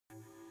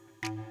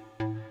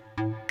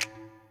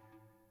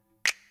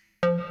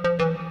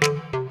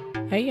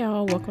Hey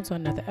y'all, welcome to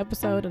another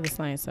episode of the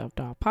Slaying Self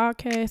Doubt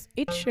Podcast.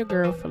 It's your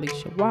girl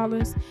Felicia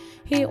Wallace.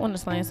 Here on the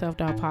Slaying Self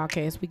Doubt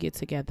Podcast, we get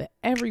together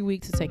every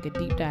week to take a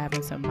deep dive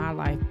into my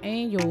life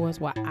and yours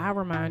while I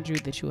remind you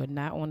that you are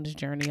not on this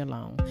journey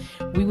alone.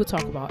 We will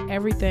talk about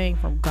everything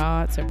from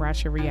God to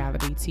Ratchet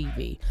Reality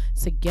TV.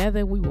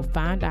 Together, we will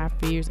find our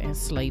fears and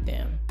slay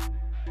them.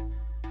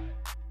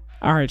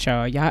 All right,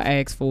 y'all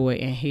asked for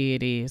it and here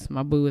it is.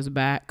 My boo is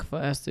back for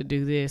us to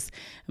do this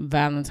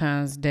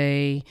Valentine's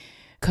Day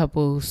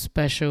couple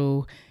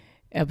special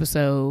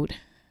episode.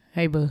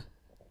 Hey, boo.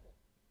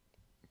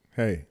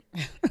 Hey.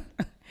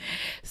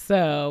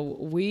 So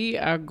we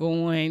are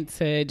going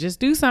to just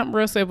do something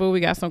real simple. We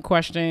got some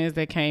questions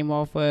that came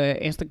off of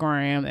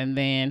Instagram, and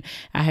then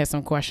I had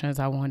some questions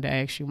I wanted to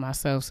ask you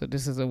myself. So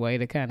this is a way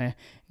to kind of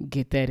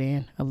get that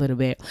in a little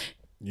bit.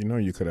 You know,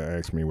 you could have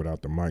asked me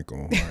without the mic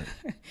on,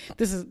 right?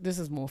 This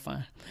is more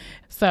fun.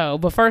 So,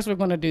 but first we're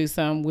going to do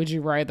some would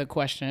you rather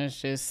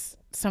questions, just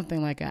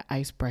something like an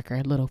icebreaker,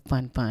 a little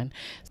fun.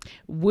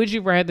 Would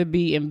you rather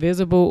be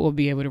invisible or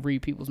be able to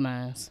read people's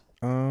minds?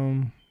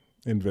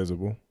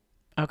 Invisible.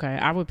 Okay,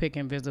 I would pick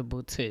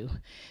invisible too.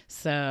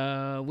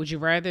 So, would you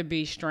rather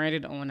be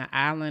stranded on an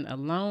island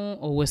alone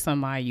or with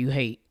somebody you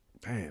hate?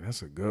 Dang,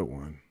 that's a good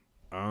one.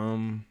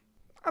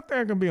 I think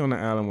I can be on the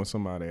island with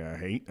somebody I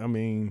hate. I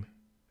mean,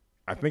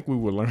 I think we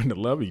would learn to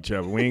love each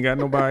other. We ain't got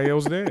nobody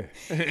else there.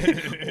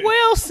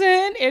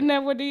 Wilson, isn't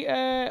that what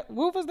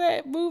what was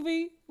that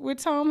movie with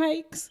Tom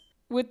Hanks?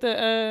 With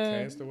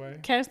the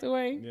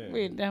Castaway? Yeah.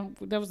 Wait,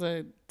 that was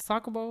a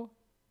soccer ball?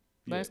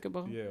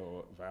 Basketball? Yeah,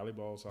 or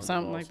volleyball, soccer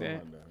something ball, like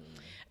that.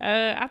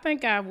 Yeah. I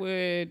think I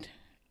would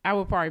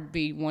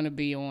probably want to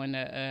be on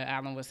an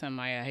island with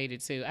somebody I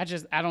hated too.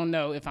 I don't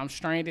know if I'm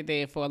stranded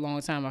there for a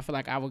long time. I feel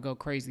like I would go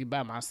crazy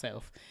by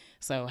myself.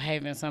 So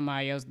having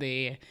somebody else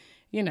there,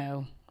 you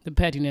know, the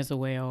pettiness will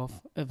wear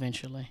off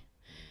eventually.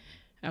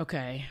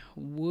 Okay.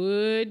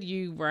 Would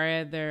you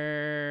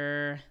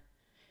rather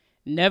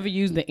never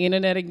use the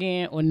internet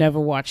again or never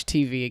watch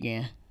TV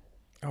again?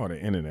 Oh,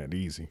 the internet,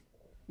 easy.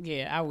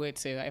 Yeah, I would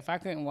too. If I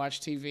couldn't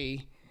watch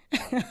TV,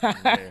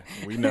 Yeah,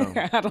 we know.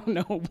 I don't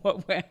know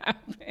what would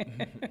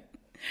happen.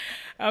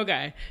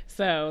 Okay,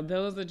 so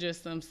those are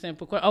just some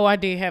simple questions. Oh, I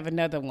did have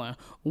another one.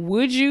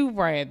 Would you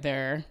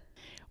rather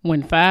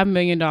win $5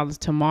 million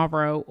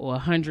tomorrow or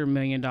 $100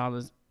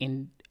 million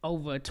in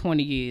over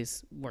 20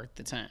 years worth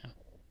of time?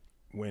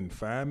 Win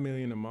 $5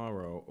 million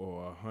tomorrow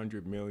or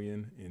 $100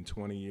 million in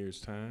 20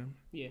 years' time?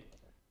 Yeah.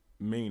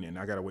 Meaning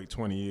I gotta wait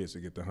 20 years to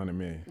get the $100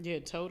 million. Yeah,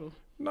 total.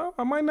 No,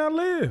 I might not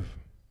live.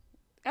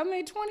 I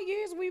mean, 20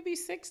 years, we'd be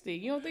 60.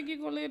 You don't think you're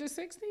going to live to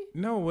 60?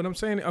 No, what I'm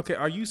saying, okay,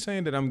 are you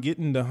saying that I'm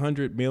getting the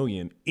 $100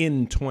 million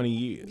in 20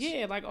 years?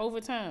 Yeah, like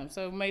over time.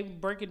 So maybe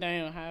break it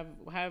down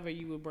however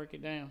you would break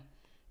it down.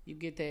 You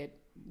get that,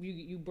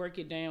 you break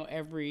it down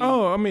every...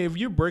 Oh, I mean, if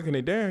you're breaking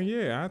it down,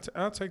 yeah,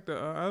 I'll take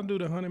I'll do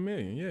the $100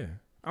 million, yeah.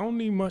 I don't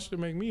need much to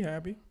make me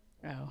happy.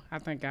 Oh, I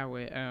think I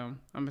would, I'm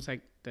going to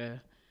take the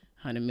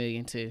 $100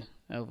 million too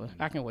over.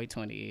 I can wait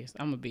 20 years.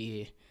 I'm going to be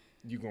here.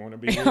 You going to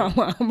be here? I'm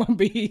going to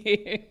be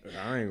here.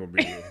 I ain't going to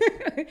be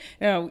here.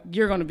 No,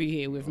 you're going to be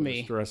here with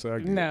me. The stress I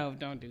get. No,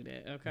 don't do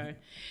that, okay?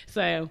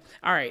 So,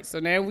 all right. So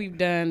now we've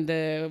done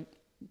the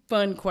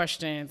fun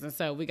questions. And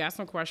so we got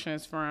some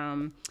questions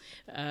from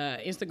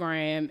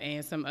Instagram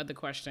and some other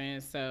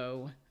questions.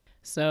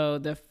 So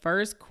the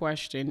first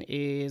question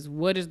is,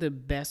 what is the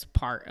best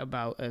part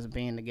about us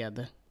being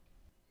together?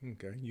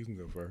 Okay, you can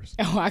go first.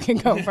 Oh, I can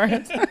go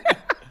first.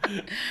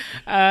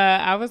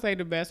 I would say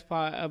the best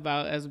part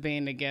about us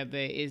being together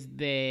is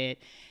that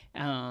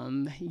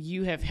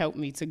you have helped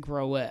me to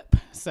grow up.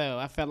 So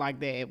I felt like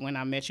that when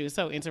I met you. It's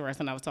so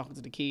interesting. I was talking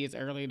to the kids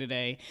earlier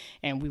today,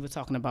 and we were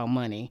talking about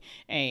money.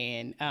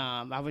 And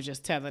I was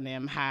just telling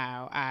them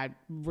how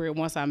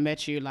once I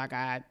met you, like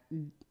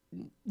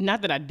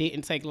not that I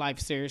didn't take life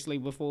seriously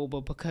before,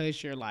 but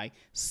because you're like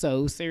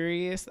so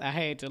serious, I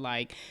had to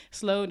like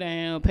slow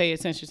down, pay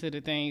attention to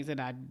the things that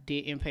I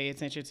didn't pay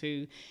attention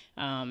to.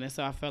 And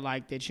so I feel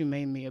like that you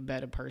made me a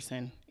better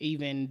person,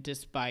 even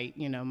despite,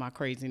 you know, my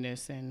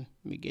craziness and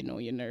me getting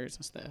on your nerves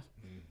and stuff.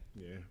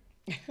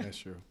 Yeah, that's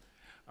true.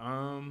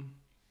 I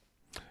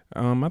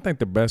think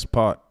the best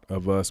part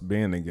of us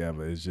being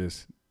together is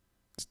just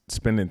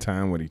spending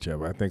time with each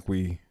other. I think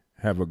we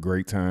have a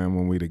great time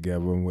when we're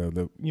together,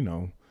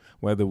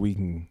 whether we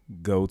can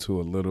go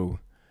to a little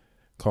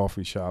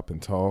coffee shop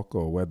and talk,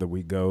 or whether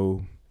we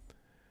go,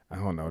 I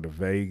don't know, to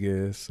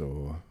Vegas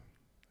or,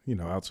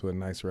 out to a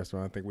nice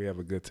restaurant. I think we have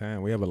a good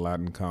time. We have a lot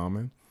in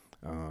common.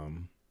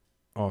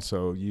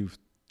 Also, you've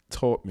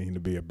taught me to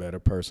be a better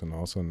person,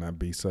 also not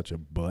be such a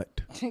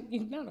butt.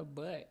 You're not a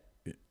butt.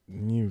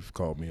 You've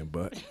called me a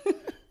butt.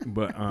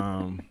 But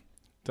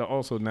to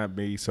also not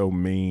be so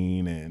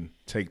mean and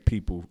take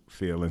people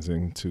feelings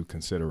into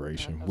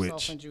consideration, I've which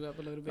softened you up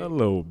a little bit. A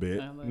little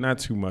bit, not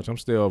too much. I'm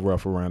still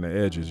rough around the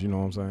edges. You know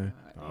what I'm saying?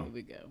 Here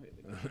we go.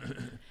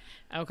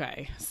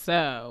 Okay,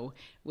 so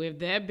with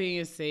that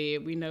being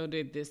said, we know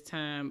that this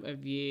time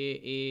of year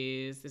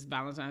is this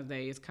Valentine's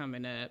Day is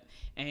coming up,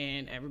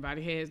 and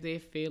everybody has their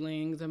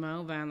feelings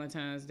about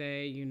Valentine's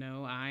Day. You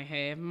know, I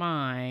have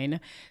mine.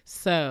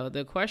 So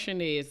the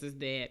question is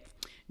that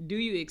do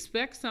you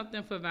expect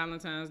something for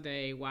Valentine's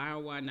Day? Why or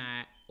why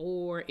not?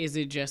 Or is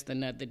it just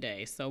another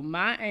day? So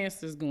my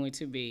answer is going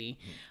to be,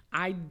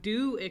 I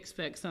do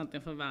expect something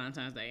for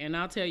Valentine's Day, and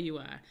I'll tell you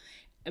why.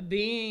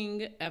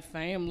 Being a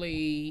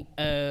family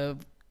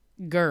of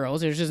girls,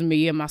 there's just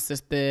me and my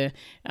sister.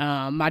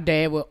 My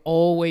dad would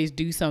always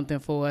do something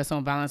for us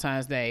on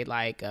Valentine's Day,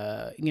 like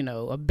a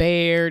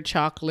bear,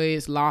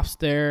 chocolates,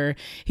 lobster.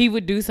 He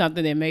would do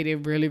something that made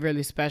it really,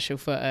 really special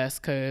for us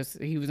because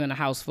he was in a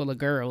house full of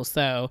girls.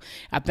 So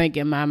I think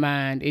in my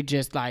mind, it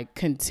just like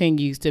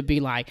continues to be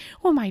like,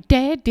 well, my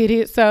dad did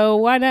it, so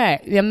why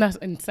not? I'm not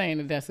saying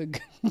that that's a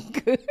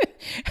good.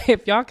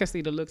 If y'all can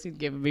see the looks he's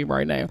giving me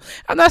right now,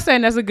 I'm not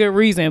saying that's a good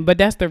reason, but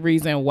that's the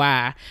reason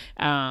why.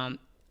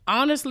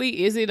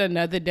 Honestly, is it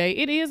another day?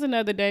 It is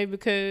another day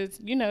because,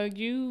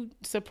 you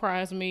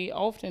surprise me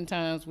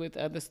oftentimes with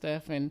other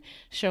stuff and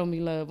show me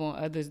love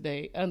on other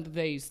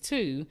days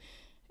too.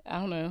 I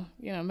don't know.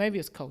 Maybe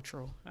it's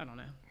cultural. I don't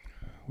know.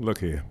 Look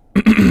here.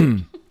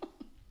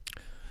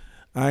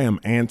 I am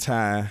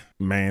anti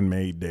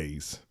man-made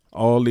days.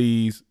 All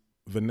these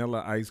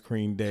vanilla ice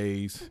cream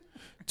days,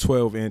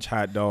 12-inch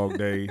hot dog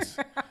days,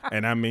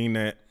 and I mean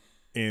that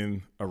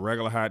in a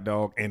regular hot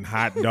dog and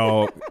hot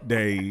dog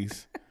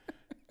days.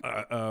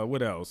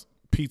 What else?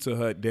 Pizza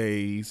Hut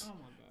days. Oh,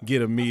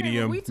 get a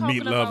medium.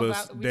 Meat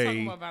lovers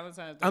day.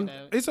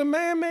 It's a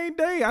man-made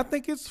day. I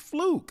think it's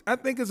fluke. I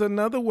think it's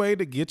another way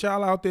to get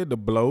y'all out there to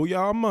blow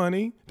y'all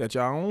money that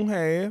y'all don't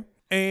have.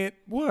 And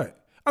what?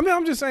 I mean,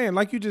 I'm just saying,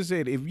 like you just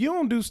said, if you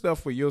don't do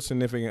stuff for your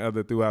significant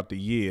other throughout the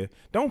year,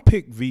 don't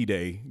pick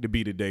V-Day to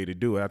be the day to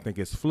do it. I think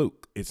it's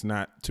fluke. It's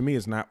not, to me,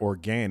 it's not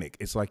organic.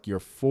 It's like you're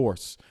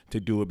forced to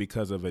do it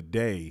because of a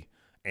day.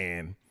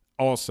 And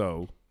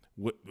also,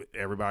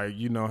 everybody,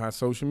 you know how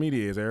social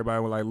media is.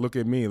 Everybody will like, look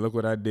at me, look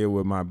what I did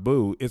with my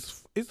boo.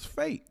 It's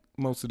fake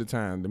most of the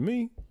time to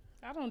me.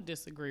 I don't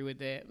disagree with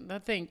that. I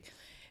think,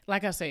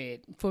 like I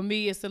said, for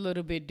me, it's a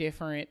little bit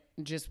different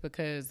just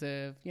because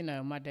of,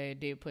 my dad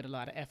did put a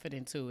lot of effort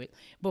into it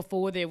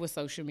before there was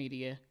social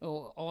media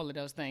or all of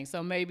those things.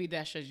 So maybe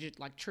that's just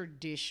like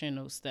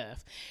traditional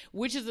stuff,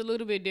 which is a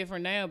little bit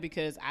different now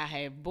because I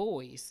have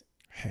boys.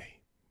 Hey,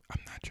 I'm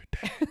not your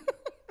dad.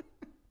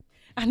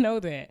 I know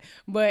that,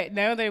 but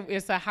now that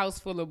it's a house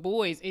full of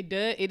boys, it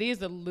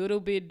is a little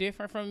bit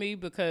different from me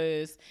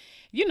because,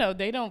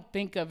 they don't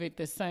think of it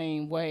the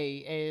same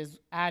way as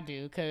I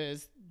do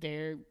because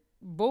they're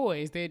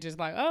boys. They're just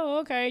like, oh,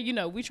 okay.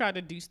 We try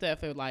to do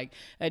stuff at like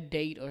a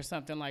date or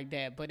something like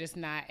that, but it's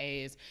not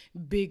as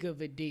big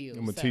of a deal.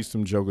 I'm gonna teach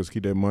some jokers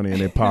keep their money in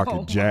their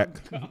pocket, Jack.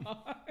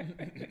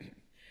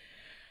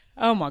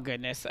 Oh my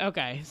goodness.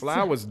 Okay.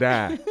 Flowers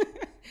die.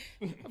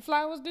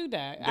 Flowers do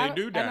die. They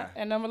do die.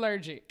 And I'm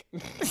allergic.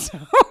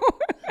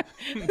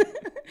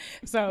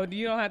 So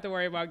you don't have to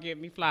worry about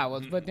getting me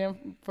flowers. But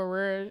then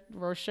for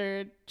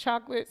Rocher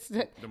chocolates,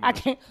 I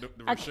can't. The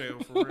Rochelle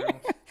for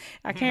real.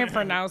 I can't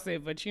pronounce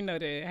it, but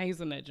the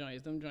hazelnut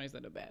joints. Them joints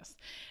are the best.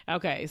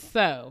 Okay,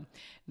 so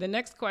the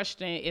next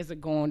question is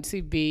going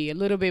to be a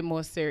little bit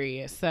more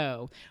serious.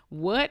 So,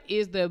 what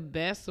is the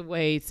best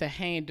way to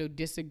handle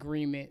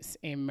disagreements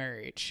in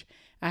marriage?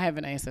 I have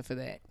an answer for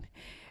that.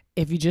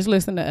 If you just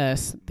listen to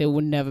us, there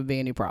will never be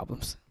any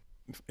problems.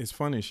 It's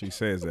funny she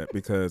says that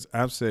because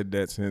I've said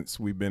that since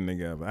we've been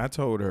together. I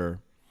told her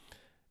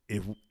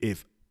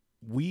if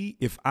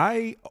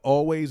I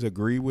always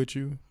agree with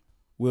you,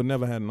 we'll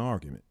never have an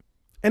argument.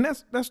 And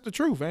that's the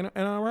truth, ain't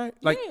all right?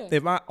 Like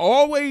if I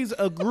always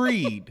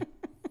agreed,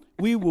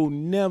 we will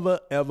never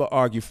ever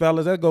argue.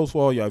 Fellas, that goes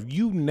for all y'all. If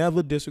you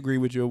never disagree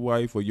with your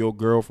wife or your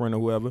girlfriend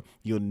or whoever,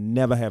 you'll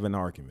never have an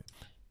argument.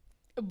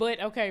 But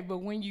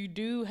when you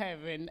do have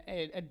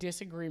a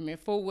disagreement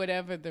for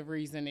whatever the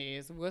reason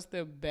is, what's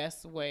the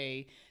best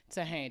way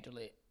to handle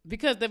it?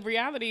 Because the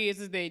reality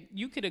is that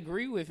you could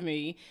agree with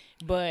me,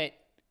 but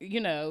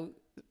I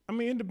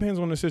mean, it depends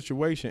on the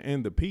situation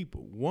and the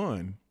people.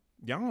 One,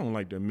 y'all don't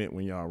like to admit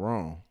when y'all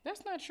wrong.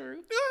 That's not true.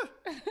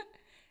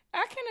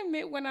 I can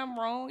admit when I'm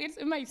wrong.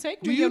 It might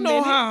take me a minute. Do you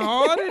know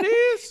how hard it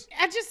is?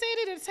 I just said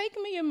it'll take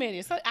me a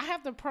minute, so I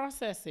have to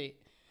process it.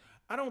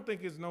 I don't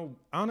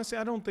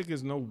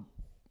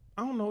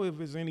know if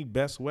there's any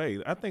best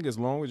way. I think as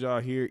long as y'all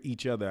hear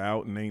each other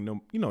out and ain't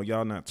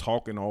y'all not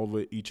talking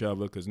over each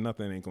other because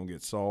nothing ain't gonna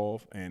get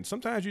solved. And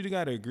sometimes you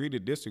got to agree to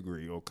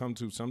disagree or come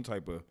to some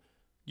type of,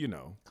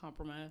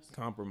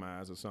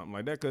 compromise or something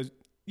like that. Because,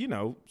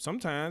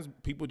 sometimes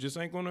people just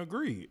ain't gonna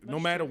agree. No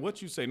matter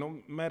what you say, no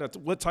matter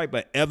what type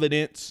of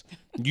evidence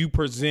you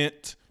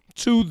present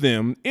to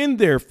them in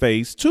their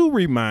face to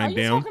remind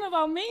them. Are you talking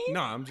about me?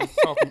 No, I'm just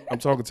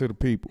talking to the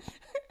people.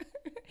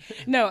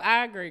 No,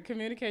 I agree.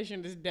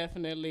 Communication is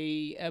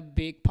definitely a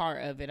big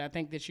part of it. I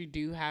think that you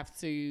do have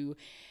to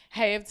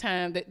have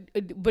time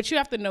but you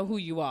have to know who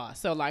you are.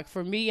 So like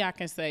for me, I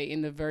can say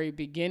in the very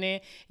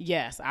beginning,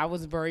 yes, I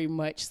was very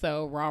much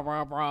so rah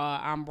rah rah,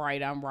 I'm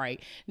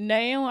right.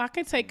 Now I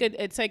can take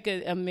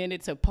a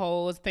minute to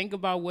pause, think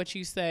about what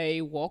you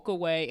say, walk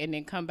away, and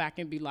then come back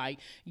and be like,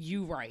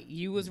 you right,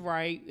 you was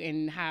right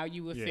in how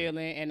you were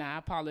feeling, and I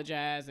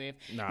apologize if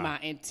my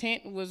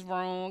intent was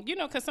wrong,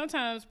 because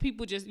sometimes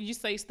people you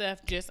say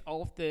stuff just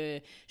off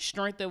the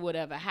strength of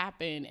whatever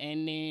happened,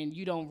 and then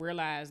you don't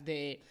realize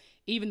that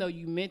even though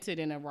you meant it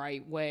in a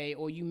right way,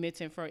 or you meant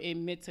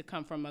to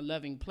come from a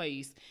loving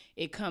place,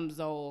 it comes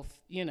off,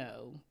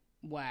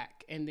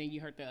 whack, and then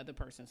you hurt the other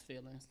person's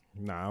feelings.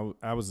 No,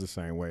 I was the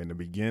same way in the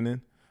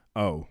beginning.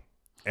 Oh,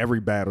 every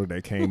battle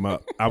that came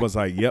up, I was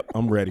like, yep,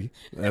 I'm ready.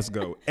 Let's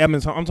go. I'm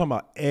talking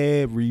about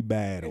every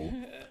battle.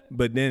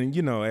 But then,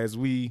 as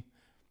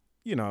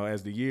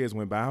the years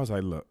went by, I was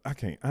like, look,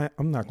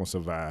 I'm not going to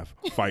survive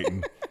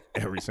fighting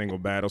every single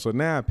battle. So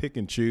now I pick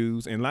and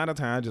choose. And a lot of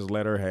times I just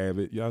let her have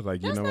it. I was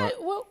like, you know what?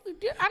 Well,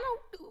 I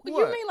don't, what?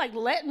 You mean like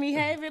let me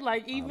have it?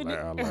 Like even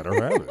I let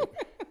her have it.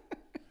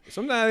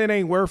 Sometimes it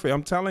ain't worth it.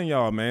 I'm telling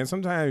y'all, man.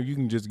 Sometimes you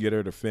can just get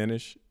her to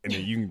finish, and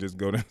then you can just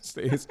go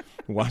downstairs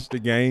and watch the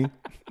game.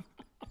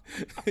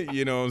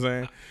 You know what I'm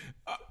saying?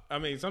 I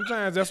mean,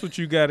 sometimes that's what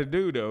you got to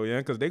do, though,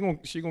 yeah, because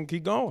she gonna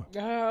keep going.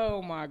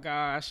 Oh my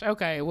gosh.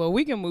 Okay, well,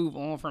 we can move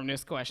on from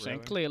this question.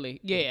 Really? Clearly,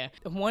 yeah.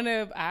 One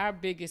of our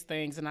biggest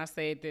things, and I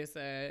said this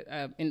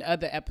in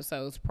other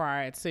episodes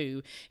prior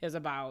to, is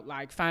about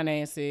like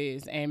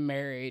finances and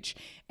marriage.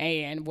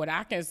 And what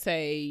I can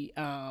say,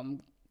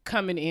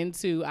 coming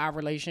into our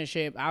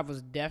relationship, I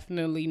was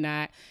definitely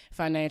not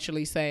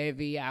financially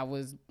savvy. I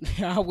was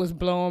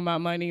blowing my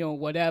money on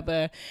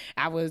whatever.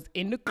 I was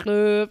in the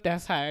club.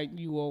 That's how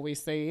you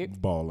always say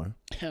it. Balling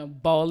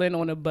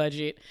on a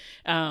budget.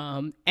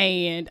 And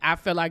I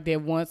feel like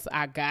that once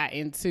I got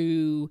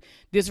into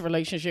this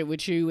relationship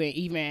with you, and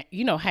even,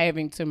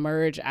 having to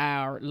merge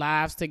our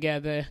lives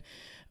together,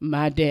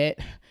 my debt,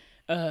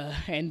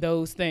 and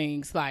those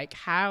things, like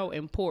how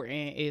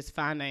important is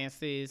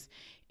finances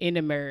in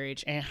a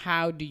marriage, and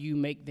how do you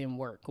make them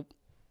work?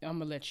 I'm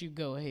gonna let you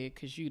go ahead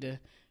because you the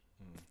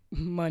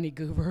money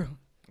guru.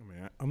 I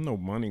mean, I'm no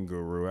money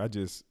guru. I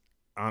just,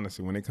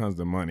 honestly, when it comes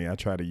to money, I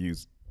try to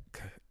use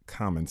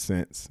common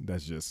sense.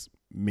 That's just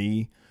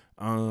me.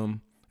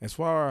 As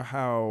far as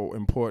how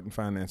important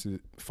finances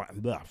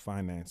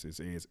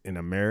is in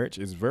a marriage,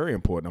 it's very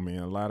important. I mean,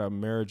 a lot of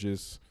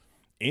marriages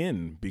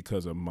end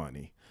because of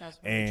money. That's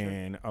very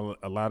and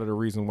a lot of the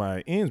reason why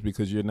it ends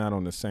because you're not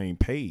on the same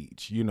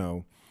page,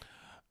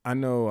 I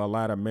know a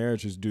lot of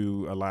marriages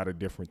do a lot of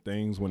different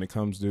things when it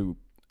comes to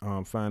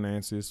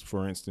finances.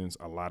 For instance,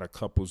 a lot of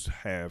couples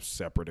have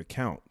separate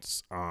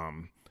accounts.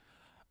 I'm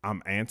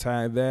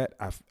anti that.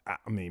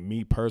 I mean,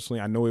 me personally,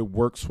 I know it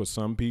works for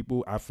some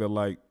people. I feel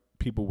like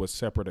people with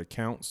separate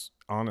accounts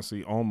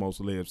honestly almost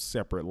live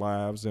separate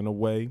lives in a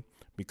way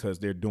because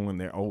they're doing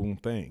their own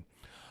thing.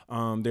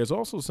 There's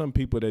also some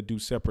people that do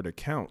separate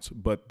accounts,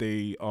 but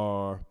they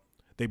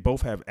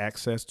both have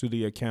access to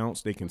the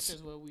accounts. Which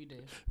is what we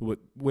do.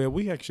 Well,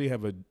 we actually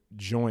have a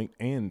joint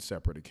and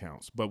separate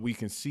accounts, but we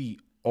can see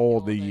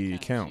all the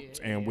accounts,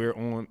 and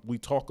we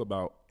talk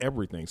about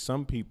everything.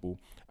 Some people,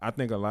 I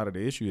think a lot of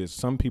the issue is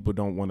some people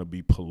don't want to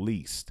be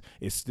policed.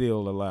 It's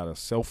still a lot of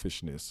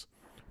selfishness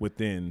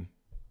within,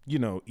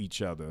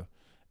 each other.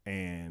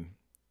 And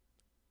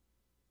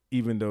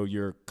even though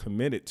you're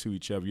committed to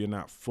each other, you're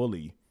not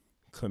fully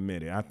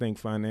committed. I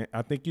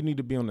think you need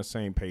to be on the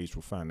same page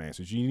with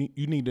finances. You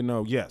need to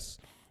know, yes,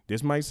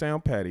 this might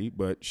sound petty,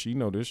 but she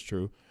know this is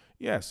true.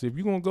 Yes, if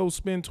you're going to go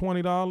spend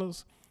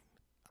 $20,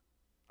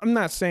 I'm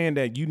not saying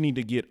that you need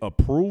to get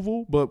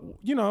approval, but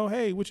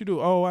hey, what you do?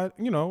 Oh, I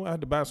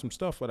had to buy some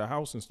stuff for the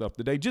house and stuff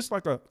today. Just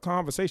like a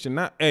conversation,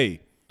 not,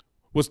 hey,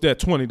 what's that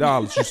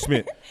 $20 you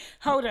spent?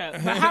 Hold up.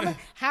 But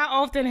how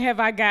often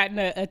have I gotten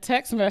a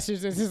text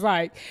message that's just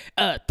like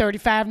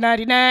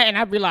 $35.99, and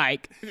I'd be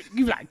like,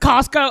 you like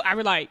Costco? I'd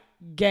be like,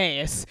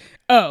 gas.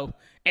 Oh,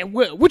 and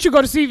what you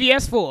go to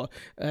CVS for?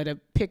 To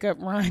pick up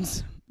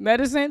Ryan's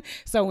medicine.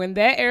 So in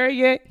that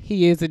area,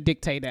 he is a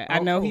dictator. I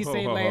know he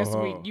said last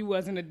week you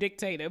wasn't a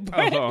dictator,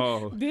 but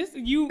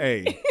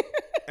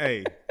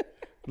Hey,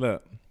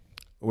 look.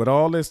 With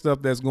all this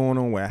stuff that's going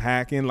on with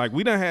hacking, like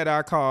we done had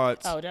our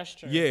cards. Oh, that's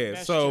true. Yeah,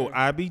 that's so true.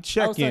 I be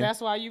checking. Oh, so that's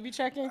why you be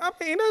checking? I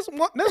mean,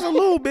 there's a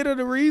little bit of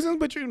the reason,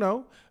 but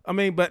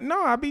but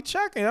no, I be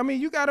checking. I mean,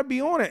 you got to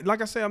be on it.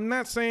 Like I said, I'm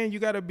not saying you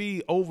got to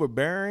be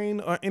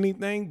overbearing or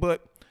anything,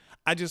 but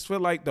I just feel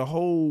like the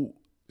whole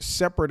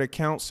separate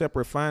account,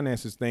 separate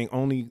finances thing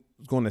only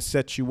going to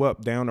set you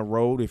up down the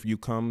road if you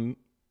come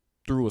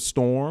through a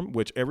storm,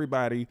 which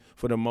everybody,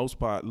 for the most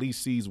part, at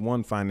least sees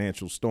one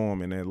financial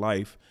storm in their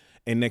life.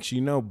 And next,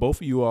 both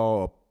of you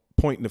all are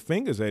pointing the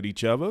fingers at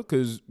each other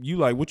because you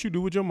like, what you do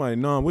with your money?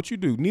 No, what you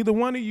do? Neither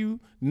one of you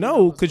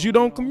know because you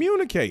don't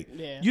communicate.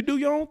 Yeah. You do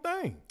your own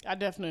thing. I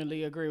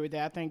definitely agree with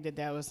that. I think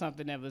that was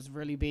something that was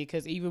really big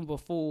because even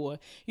before,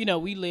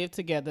 we lived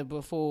together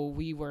before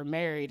we were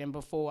married and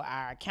before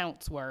our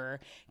accounts were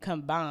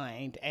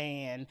combined.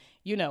 And,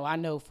 I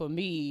know for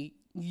me,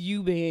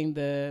 you being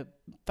the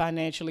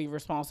financially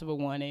responsible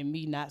one and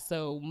me not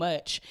so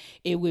much,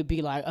 it would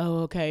be like, oh,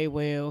 okay,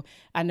 well,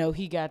 I know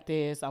he got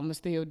this. I'm going to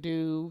still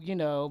do,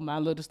 my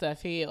little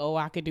stuff here. Oh,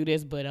 I could do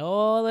this. But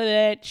all of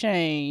that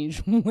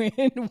changed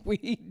when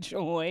we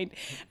joined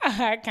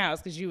our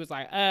accounts because you was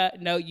like,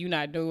 no, you're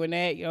not doing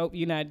that.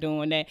 You're not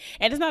doing that.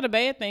 And it's not a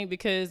bad thing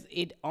because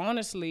it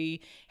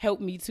honestly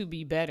helped me to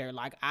be better.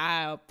 Like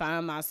I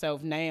find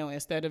myself now,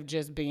 instead of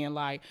just being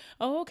like,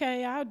 oh,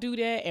 okay, I'll do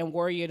that and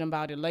worrying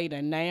about it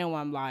later. Now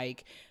I'm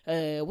like,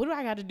 what do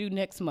I got to do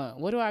next month?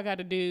 What do I got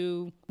to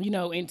do,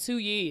 in 2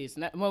 years?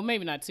 Well,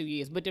 maybe not 2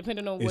 years, but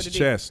depending on what it is. It's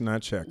chess,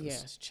 not checkers.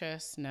 Yes,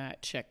 chess,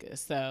 not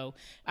checkers. So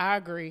I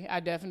agree.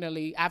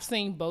 I've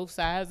seen both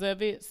sides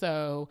of it.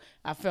 So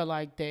I feel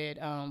like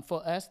that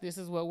for us, this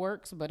is what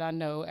works. But I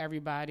know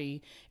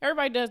everybody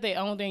does their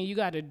own thing. You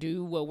got to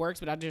do what works.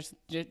 But I just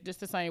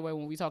the same way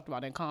when we talked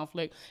about in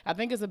conflict, I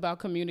think it's about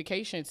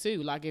communication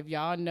too. Like if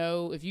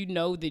you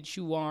know that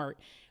you aren't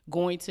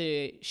going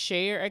to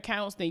share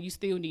accounts, then you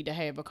still need to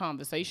have a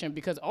conversation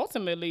because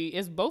ultimately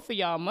it's both of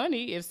y'all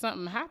money. If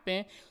something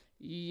happened,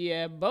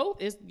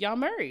 y'all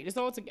married. It's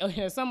all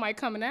somebody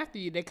coming after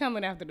you. They're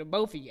coming after the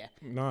both of you.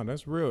 No,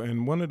 that's real.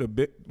 And one of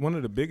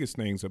the biggest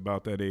things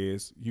about that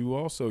is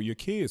your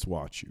kids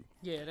watch you.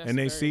 Yeah, that's and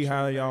they very see true,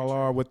 how very y'all true.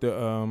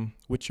 are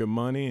with your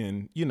money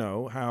and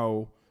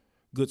how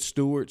good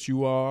stewards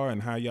you are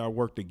and how y'all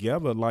work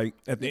together. Like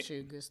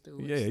good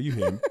stewards. Yeah, you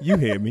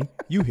hear me.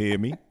 You hear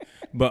me.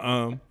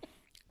 But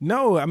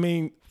no, I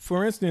mean,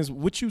 for instance,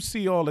 what you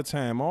see all the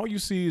time, all you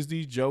see is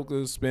these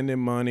jokers spending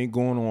money,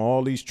 going on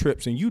all these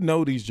trips, and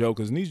these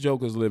jokers, and these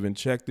jokers living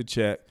check to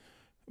check,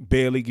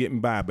 barely getting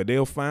by, but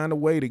they'll find a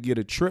way to get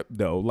a trip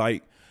though.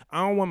 Like,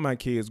 I don't want my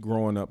kids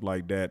growing up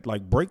like that.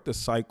 Like, break the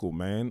cycle,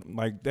 man.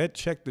 Like that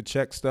check to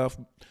check stuff.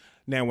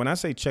 Now, when I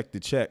say check to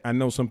check, I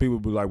know some people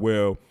be like,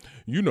 well,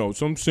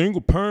 some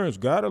single parents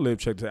gotta live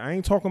check to check. I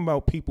ain't talking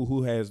about people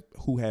who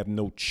have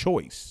no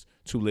choice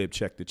to live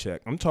check to check.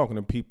 I'm talking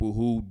to people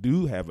who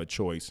do have a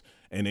choice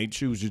and they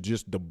choose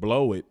to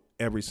blow it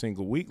every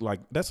single week. Like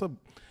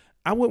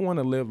I wouldn't want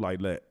to live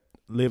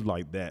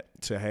like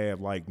that to have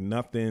like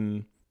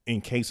nothing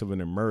in case of an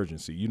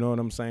emergency. You know what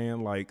I'm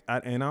saying? Like, I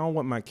don't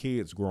want my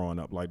kids growing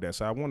up like that.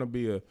 So I want to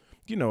be a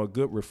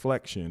good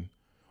reflection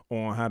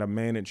on how to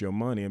manage your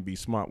money and be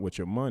smart with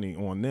your money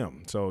on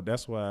them. So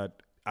that's why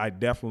I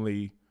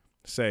definitely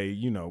say,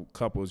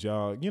 couples,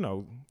 y'all,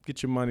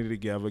 get your money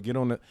together, get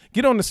on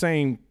the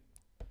same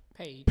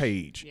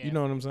page. Yeah. You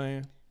know what I'm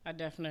saying? I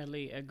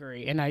definitely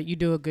agree, and you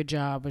do a good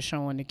job of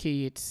showing the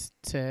kids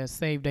to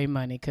save their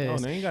money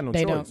because they ain't got no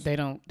choice.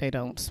 They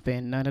don't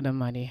spend none of the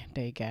money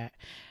they got.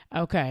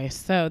 Okay,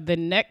 so the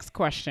next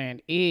question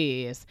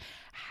is,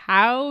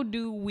 how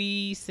do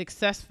we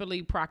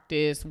successfully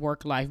practice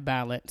work-life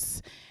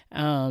balance?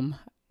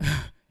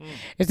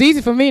 It's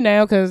easy for me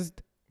now because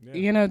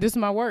this is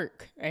my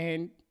work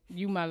and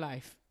you my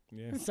life.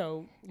 Yeah.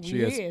 So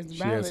she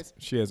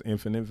has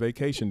infinite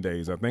vacation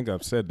days. I think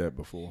I've said that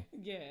before.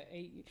 Yeah.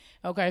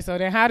 Okay. So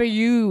then, how do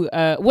you?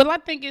 I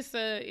think it's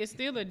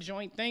still a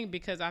joint thing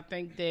because I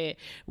think that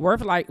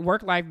work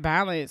life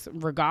balance,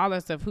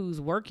 regardless of who's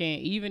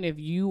working, even if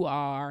you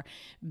are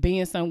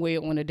being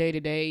somewhere on a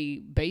day-to-day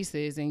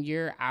basis and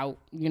you're out,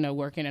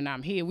 working and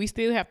I'm here, we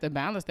still have to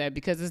balance that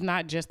because it's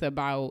not just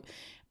about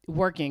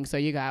working. So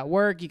you got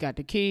work, you got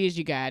the kids,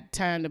 you got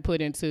time to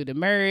put into the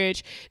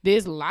marriage.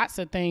 There's lots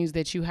of things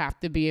that you have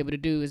to be able to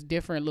do. It's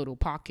different little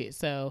pockets.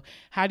 So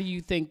how do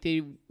you think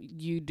that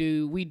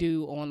we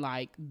do on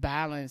like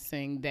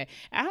balancing that?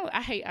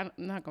 I'm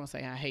not going to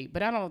say I hate,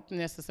 but I don't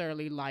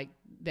necessarily like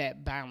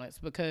that balance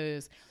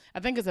because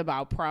I think it's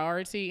about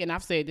priority. And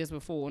I've said this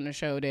before on the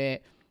show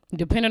that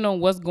depending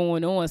on what's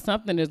going on,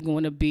 something is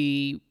going to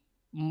be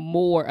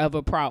more of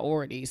a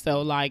priority.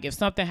 So like if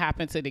something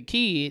happened to the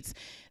kids,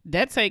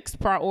 that takes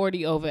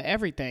priority over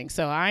everything.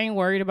 So I ain't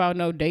worried about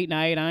no date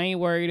night. I ain't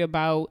worried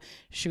about,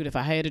 if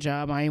I had a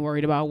job, I ain't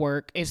worried about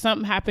work. If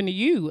something happened to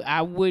you,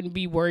 I wouldn't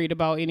be worried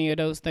about any of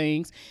those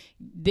things.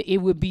 That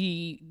would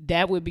be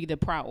the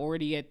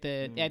priority at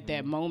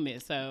that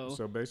moment. So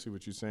basically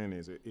what you're saying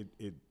is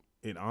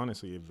it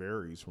honestly, it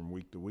varies from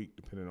week to week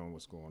depending on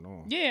what's going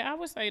on. Yeah, I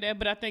would say that,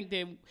 but I think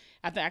that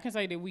I can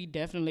say that we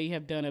definitely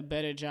have done a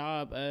better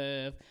job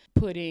of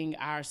putting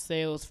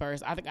ourselves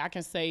first. I think I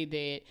can say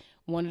that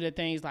one of the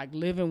things like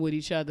living with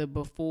each other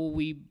before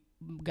we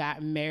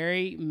got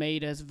married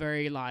made us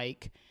very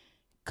like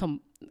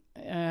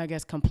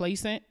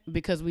complacent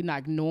because we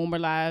like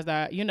normalized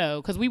our,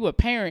 because we were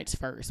parents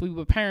first. We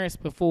were parents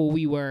before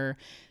we were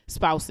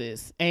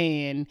spouses,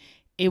 and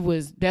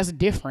that's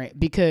different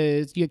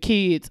because your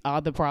kids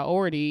are the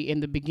priority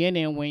in the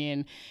beginning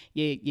when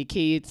your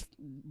kids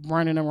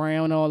running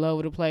around all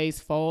over the place,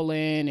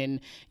 falling, and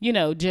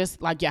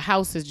just like your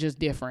house is just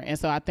different. And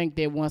so I think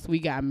that once we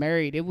got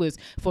married, it was,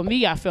 for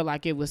me, I feel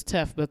like it was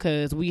tough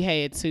because we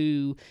had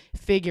to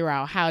figure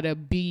out how to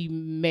be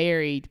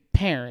married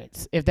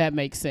parents, if that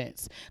makes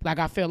sense. Like,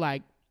 I feel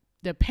like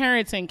the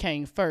parenting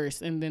came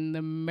first and then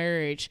the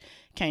marriage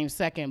came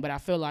second, but I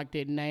feel like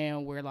that now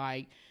we're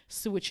like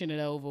switching it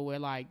over where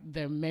like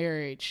the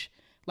marriage,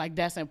 like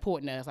that's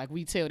important to us. Like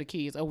we tell the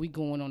kids, oh, we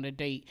going on a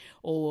date,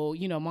 or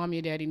mommy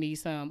and daddy need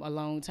some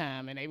alone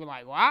time, and they were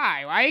like,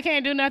 why you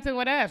can't do nothing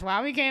with us?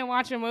 Why we can't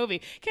watch a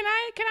movie? Can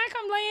I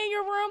come lay in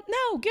your room?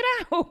 No, get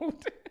out.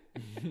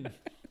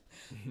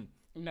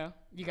 No,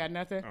 you got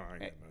nothing. Oh, I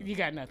got nothing. You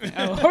got nothing.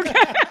 Oh,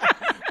 okay.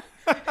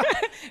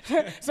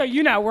 So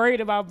you're not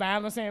worried about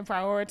balancing,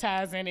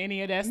 prioritizing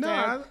any of that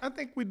stuff? No, I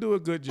think we do a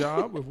good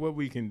job with what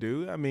we can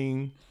do. I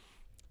mean,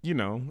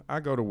 I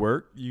go to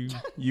work,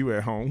 you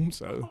at home,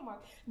 so.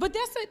 But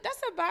that's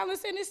a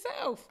balance in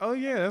itself. Oh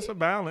yeah, that's a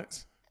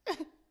balance.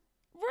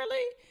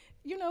 Really?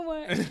 You know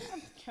what?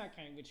 I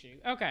can't with you.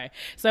 Okay.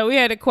 So we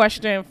had a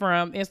question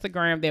from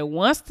Instagram that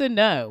wants to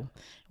know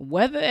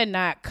whether or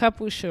not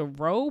couples should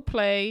role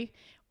play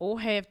or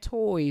have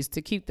toys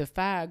to keep the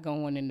fire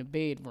going in the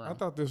bedroom. I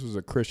thought this was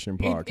a Christian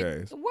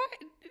podcast. What?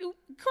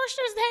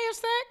 Christians have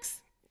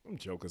sex? Them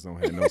jokers don't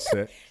have no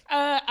sex.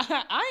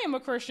 I am a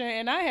Christian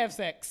and I have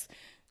sex.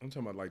 I'm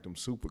talking about like them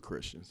super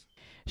Christians.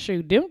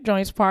 Shoot, them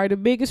joints probably the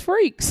biggest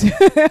freaks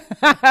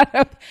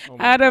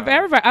out of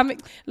everybody. I mean,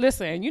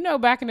 listen,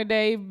 back in the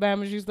day,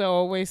 Bama's used to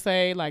always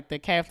say like the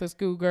Catholic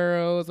school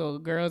girls or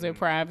girls at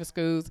private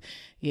schools.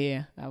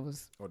 Yeah, I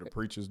was. Or the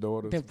preacher's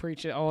daughters. The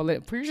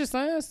preacher's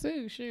sons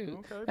too. Shoot,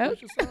 okay,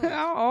 preacher's sons.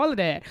 all of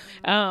that.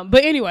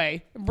 But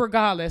anyway,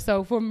 regardless.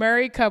 So for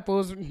married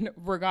couples,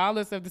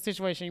 regardless of the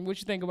situation, what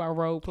you think about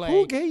role play?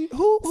 Who gave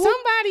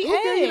Somebody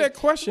who gave you that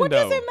question? What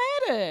though? does it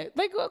matter?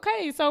 Like,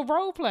 okay, so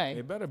role play.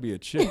 It better be a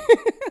chick.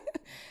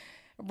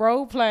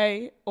 Role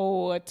play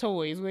or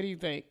toys? What do you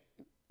think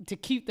to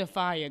keep the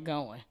fire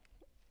going?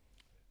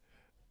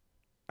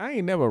 I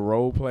ain't never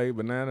role played,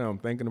 but now that I'm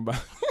thinking about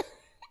it.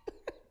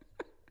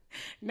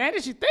 Now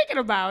that you're thinking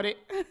about it.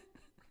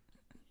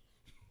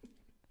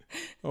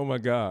 Oh my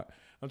God.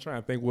 I'm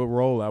trying to think what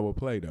role I would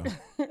play though.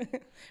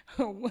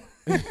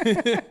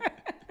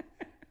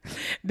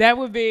 That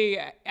would be,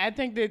 I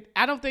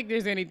don't think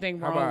there's anything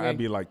wrong with it. I'd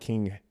be like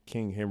King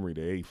Henry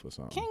VIII or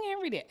something. King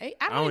Henry VIII?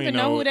 I don't even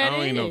know who that is. I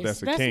don't even know if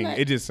that's a king.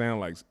 It just sounds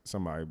like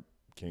somebody,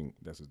 king,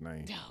 that's his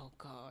name. Oh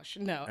gosh,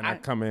 no. And I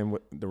come in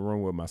with the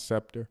room with my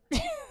scepter.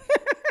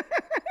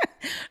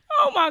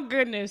 Oh my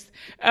goodness.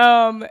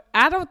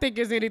 I don't think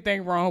there's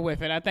anything wrong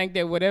with it. I think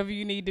that whatever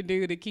you need to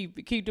do to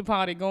keep the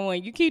party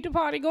going, you keep the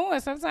party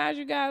going. Sometimes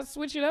you guys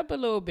switch it up a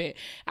little bit.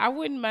 I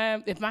wouldn't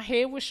mind if my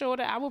hair was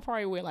shorter. I would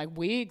probably wear like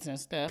wigs and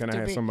stuff. Can I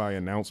have somebody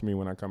announce me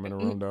when I come in the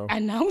room though?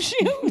 Announce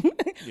you?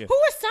 Yeah. Who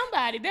is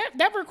somebody?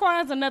 That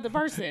requires another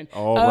person.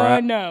 All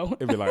right. No.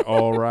 It'd be like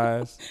all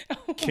rise.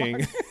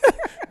 King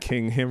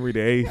Henry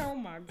VIII. Oh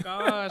my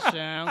gosh,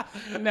 Al.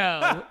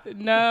 No.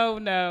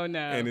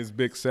 And his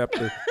big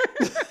scepter.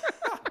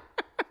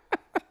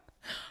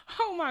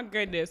 Oh my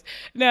goodness.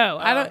 No,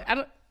 I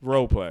don't.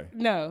 Role play.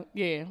 No,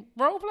 yeah.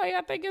 Role play,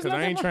 I think is because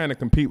I ain't trying to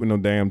compete with no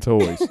damn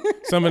toys.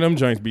 Some of them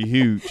joints be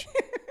huge.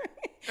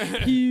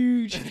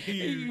 Huge.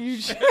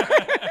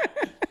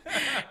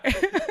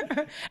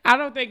 I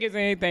don't think there's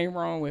anything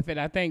wrong with it.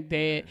 I think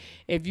that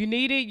if you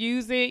need it,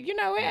 use it.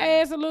 It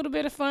adds a little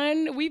bit of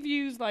fun. We've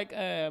used like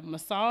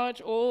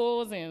massage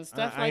oils and stuff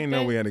like that. I didn't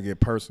know we had to get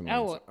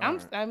personal.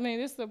 I mean,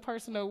 this is a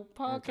personal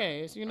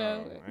podcast,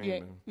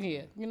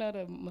 Yeah.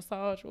 The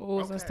massage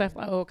oils and stuff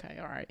like. Okay,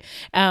 all right.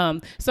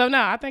 So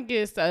no, I think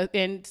it's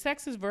and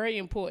sex is very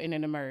important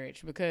in a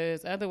marriage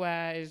because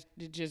otherwise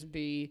it just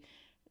be,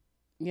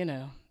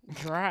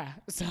 dry.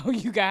 So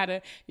you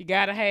gotta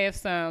have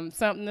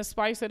something to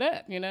spice it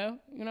up. You know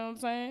what I'm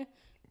saying?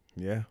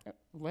 Yeah.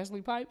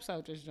 Wesley Pipes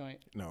out this joint.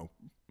 No,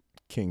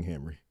 King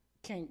Henry.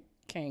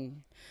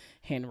 King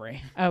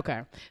Henry.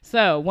 Okay.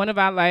 So one of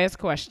our last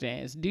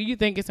questions: do you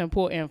think it's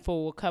important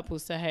for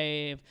couples to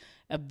have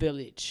a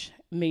village,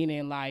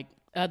 meaning like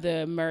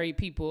other married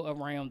people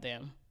around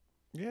them?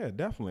 Yeah,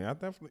 definitely. I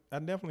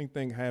definitely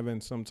think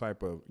having some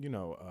type of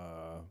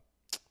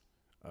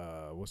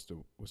what's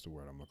the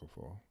word I'm looking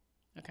for?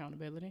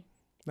 Accountability?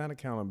 Not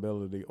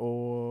accountability,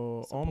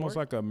 or support? Almost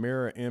like a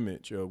mirror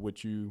image of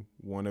what you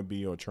want to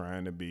be or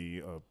trying to be,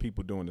 or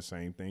people doing the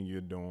same thing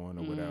you're doing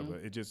or whatever.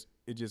 It just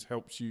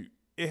helps you.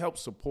 It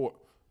helps support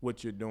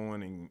what you're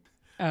doing. And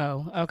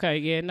oh, okay.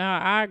 Yeah, no,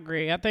 I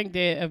agree. I think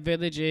that a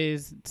village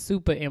is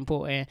super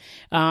important.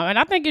 And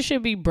I think it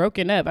should be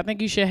broken up. I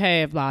think you should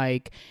have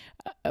like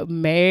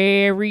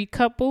married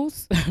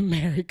couples,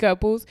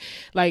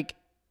 like.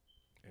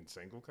 And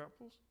single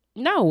couples?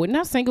 No,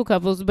 not single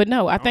couples, but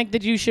no, I think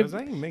that you should. Does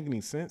that even make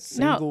any sense?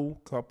 Single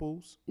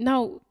couples?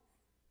 No.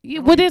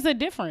 What is the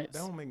difference? That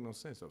don't make no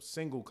sense though.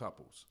 Single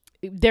couples.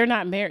 they're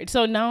not married.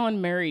 So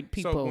non-married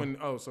people.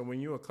 So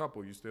when you're a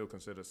couple, you still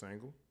consider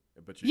single,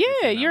 but you're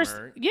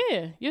married?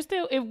 you're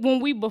still.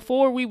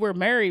 Before we were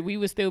married, we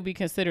would still be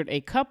considered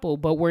a couple,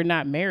 but we're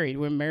not married.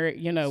 We're married.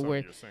 You know,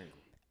 you're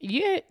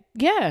single.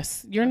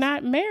 Yes, you're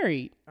not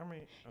married. I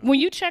mean, when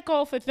you check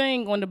off a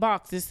thing on the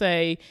box, it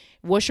say,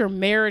 what's your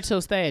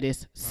marital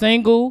status?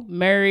 Single,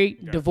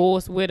 married,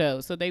 divorced,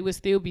 widow. So they would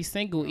still be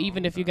single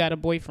even if you got a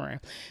boyfriend.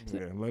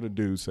 Yeah, let a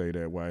dude say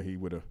that while he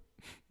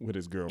with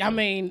his girlfriend. I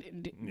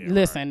mean,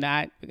 listen,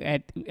 right.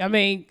 I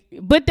mean,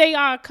 but they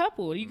are a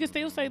couple. You can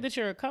still say that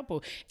you're a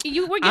couple.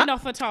 We're getting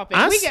off a topic.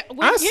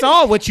 I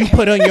saw what you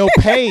put on your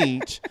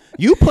page.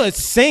 You put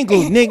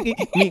single,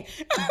 nigga.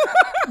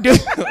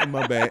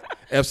 My bad.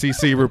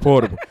 FCC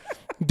reportable.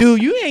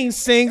 Dude, you ain't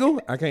single.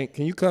 I can't.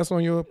 Can you cuss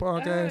on your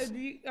podcast?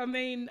 I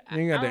mean, you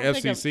ain't got the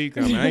FCC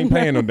coming. I ain't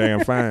paying no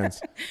damn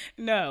fines.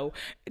 No,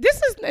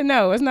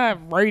 it's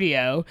not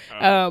radio.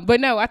 But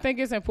no, I think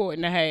it's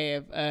important to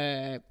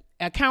have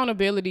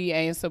accountability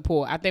and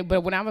support. I think,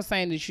 but when I was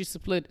saying that you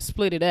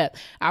split it up,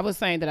 I was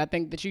saying that I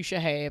think that you should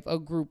have a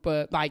group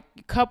of like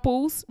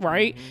couples,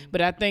 right? Mm-hmm. But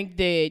I think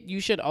that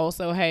you should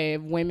also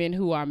have women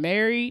who are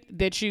married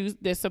that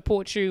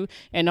support you,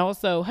 and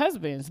also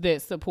husbands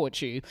that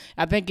support you.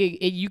 I think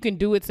you can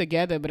do it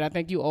together, but I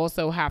think you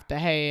also have to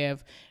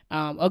have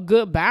a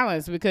good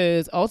balance,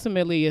 because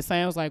ultimately it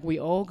sounds like we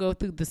all go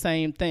through the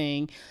same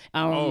thing.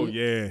 Oh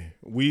yeah,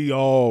 we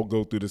all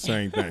go through the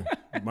same thing.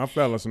 My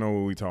fellas know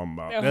what we talking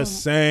about. The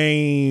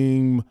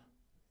same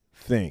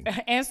thing.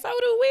 And so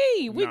do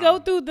we. We go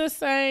through the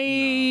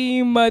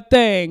same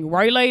thing,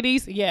 right,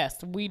 ladies?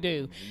 Yes, we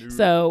do.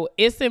 So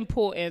it's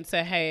important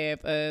to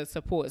have a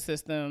support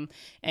system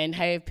and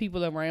have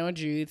people around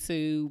you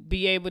to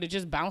be able to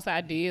just bounce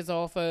ideas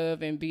off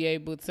of, and be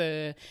able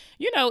to,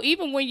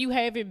 even when you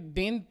haven't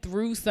been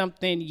through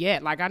something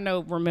yet. Like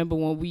remember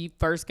when we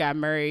first got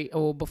married,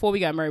 or before we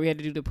got married, we had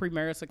to do the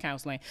premarital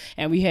counseling,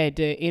 and we had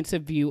to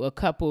interview a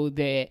couple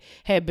that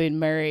had been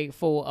married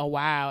for a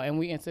while, and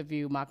we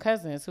interviewed my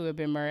cousins who had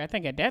been married. I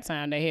think at that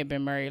time they had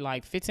been married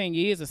like 15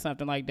 years or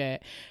something like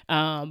that.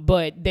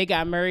 But they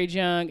got married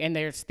young, and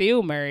they're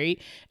still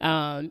married.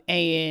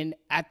 And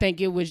I think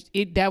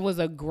that was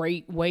a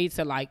great way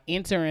to like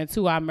enter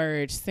into our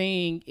marriage,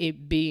 seeing it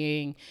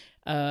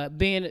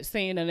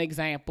seeing an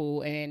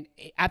example. And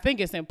I think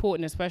it's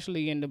important,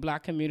 especially in the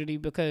Black community,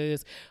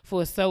 because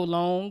for so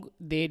long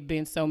there'd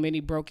been so many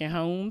broken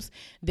homes,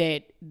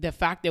 that the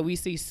fact that we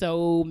see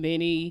so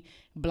many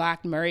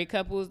Black married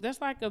couples, that's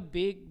like a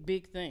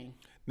big thing.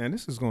 Now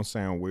this is gonna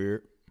sound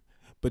weird,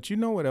 but you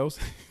know what else?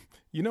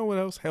 You know what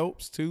else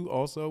helps too?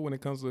 Also, when it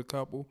comes to a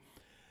couple,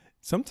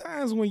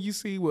 sometimes when you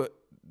see when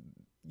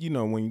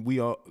we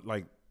all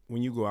like.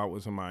 When you go out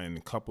with somebody and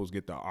the couples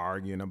get to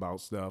arguing about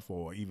stuff,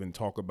 or even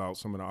talk about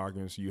some of the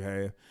arguments you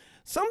have,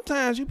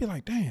 sometimes you be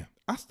like, damn,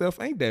 our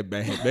stuff ain't that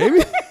bad,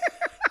 baby.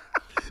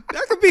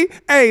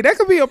 That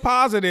could be a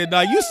positive.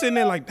 Like, you sitting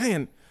there like,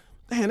 they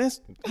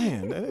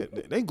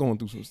going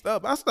through some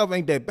stuff. Our stuff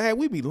ain't that bad.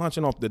 We be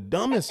lunching off the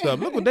dumbest stuff.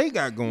 Look what they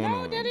got going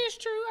on. No, that is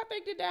true. I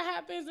think that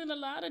happens in a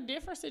lot of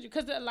different situations,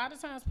 because a lot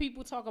of times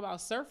people talk about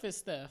surface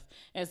stuff.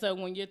 And so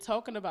when you're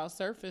talking about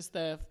surface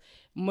stuff,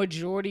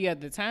 majority of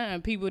the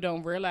time people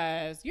don't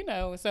realize,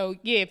 so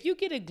yeah, if you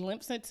get a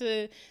glimpse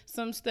into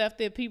some stuff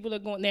that people are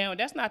going, now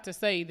that's not to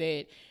say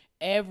that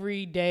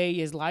every day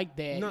is like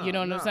that. You know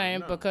what I'm saying?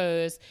 No.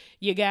 Because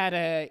you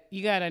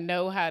gotta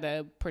know how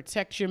to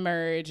protect your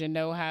marriage and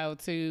know how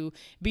to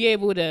be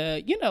able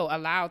to,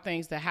 allow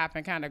things to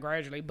happen kind of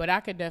gradually. But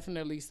I could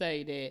definitely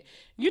say that,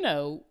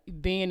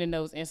 being in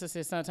those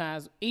instances,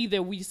 sometimes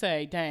either we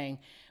say, dang,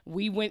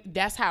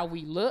 that's how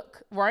we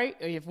look, right?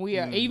 If we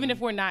are, even if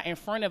we're not in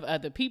front of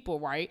other people,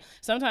 right?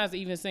 Sometimes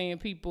even seeing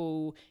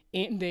people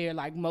in their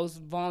like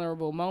most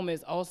vulnerable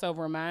moments also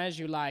reminds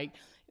you, like,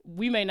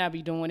 we may not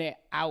be doing it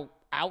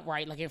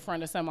outright, like in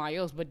front of somebody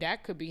else, but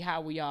that could be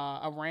how we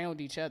are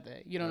around each other.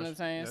 You know what I'm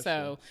saying?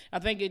 So true. I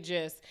think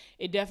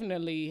it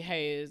definitely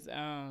has,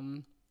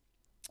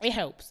 it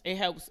helps. It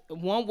helps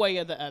one way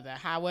or the other.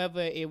 However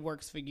it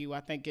works for you,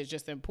 I think it's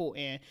just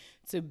important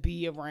to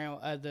be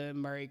around other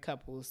married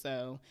couples.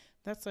 So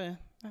that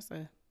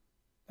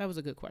was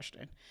a good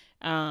question.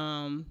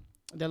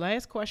 The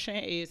last question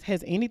is,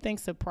 has anything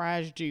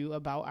surprised you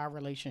about our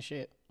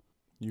relationship?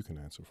 You can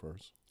answer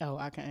first. Oh,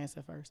 I can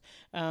answer first.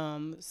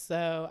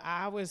 So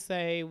I would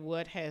say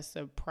what has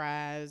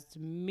surprised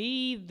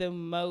me the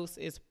most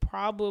is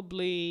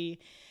probably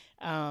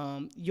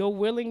your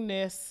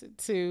willingness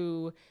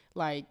to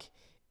like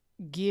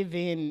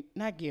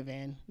not give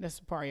in. That's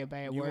probably a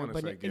bad word,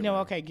 but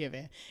give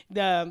in.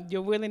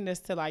 Your willingness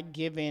to like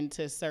give in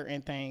to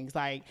certain things.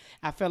 Like,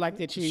 I feel like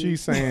that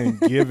she's saying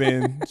give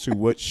in to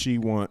what she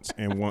wants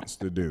and wants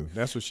to do.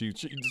 That's what she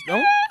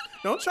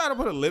don't try to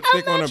put a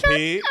lipstick on a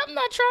pig. I'm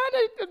not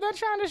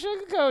trying to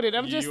sugarcoat it.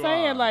 I'm just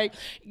saying, like,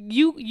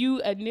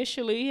 you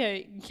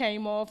initially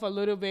came off a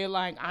little bit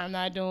like, I'm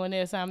not doing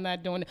this, I'm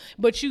not doing it.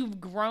 But you've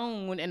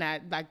grown, and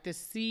I like to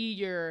see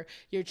your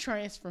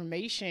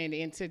transformation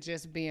into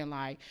just being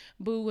like,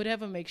 boo,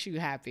 whatever makes you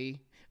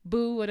happy.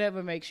 Boo,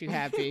 whatever makes you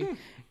happy.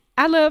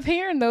 I love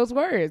hearing those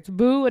words.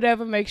 Boo,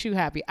 whatever makes you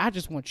happy. I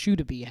just want you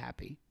to be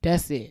happy.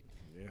 That's it.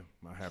 Yeah,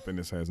 my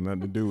happiness has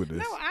nothing to do with this.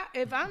 No,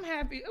 if I'm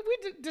happy, we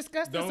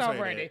discussed this Don't say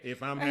already. that.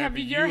 If I'm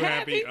happy, you're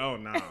happy. Oh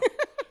no,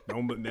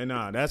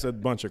 nah, that's a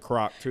bunch of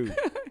crock too.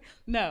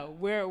 No,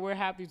 we're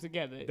happy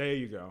together. There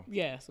you go.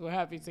 Yes, we're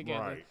happy together.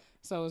 Right.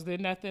 So is there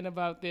nothing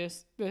about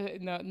this,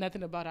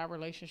 nothing about our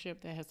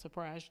relationship that has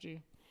surprised you?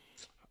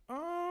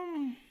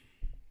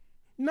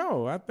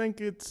 No, I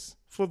think it's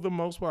for the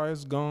most part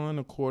it's gone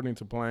according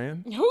to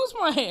plan. Whose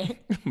plan?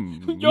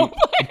 Your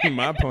plan.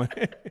 My plan.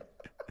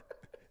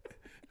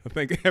 I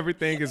think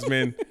everything has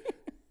been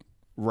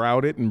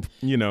routed and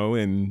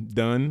and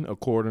done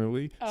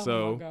accordingly. Oh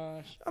so my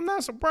gosh. I'm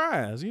not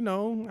surprised. I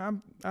know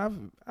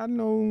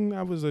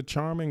I was a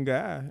charming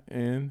guy,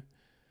 and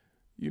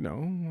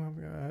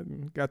I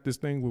got this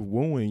thing with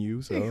wooing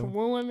you. So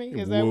wooing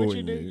me? Is that what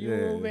you do? You, You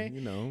yeah, wooed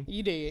me?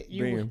 You did.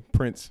 being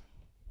Prince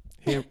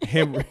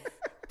Henry,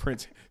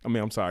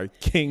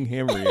 King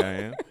Henry. I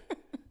am.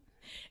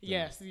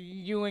 Yes,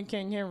 you and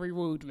King Henry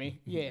wooed me.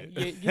 Yeah.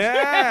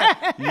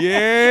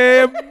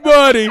 Yeah,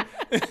 buddy.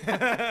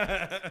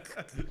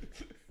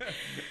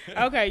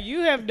 Okay, you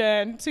have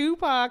done 2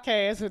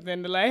 podcasts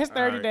within the last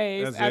 30 right,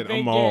 days. that's I it.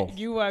 think I'm off.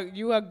 you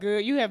are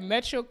good. You have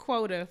met your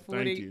quota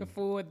for Thank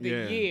the you.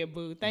 Yeah. year,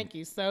 boo. Thank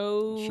you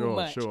so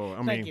much.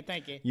 Sure. Thank you.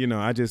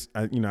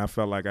 I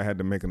felt like I had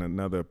to make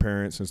another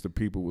appearance since the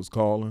people was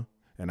calling,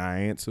 and I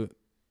answered.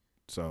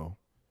 So,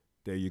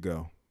 there you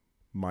go.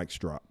 Mic's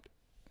dropped.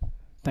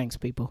 Thanks,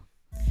 people.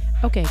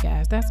 Okay,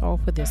 guys, that's all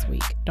for this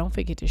week. Don't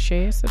forget to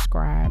share,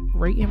 subscribe,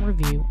 rate, and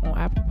review on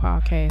Apple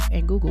Podcasts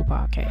and Google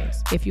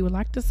Podcasts. If you would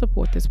like to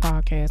support this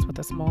podcast with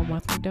a small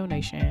monthly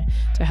donation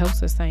to help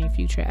sustain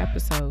future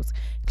episodes,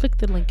 click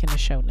the link in the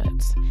show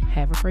notes.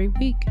 Have a great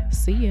week.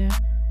 See ya.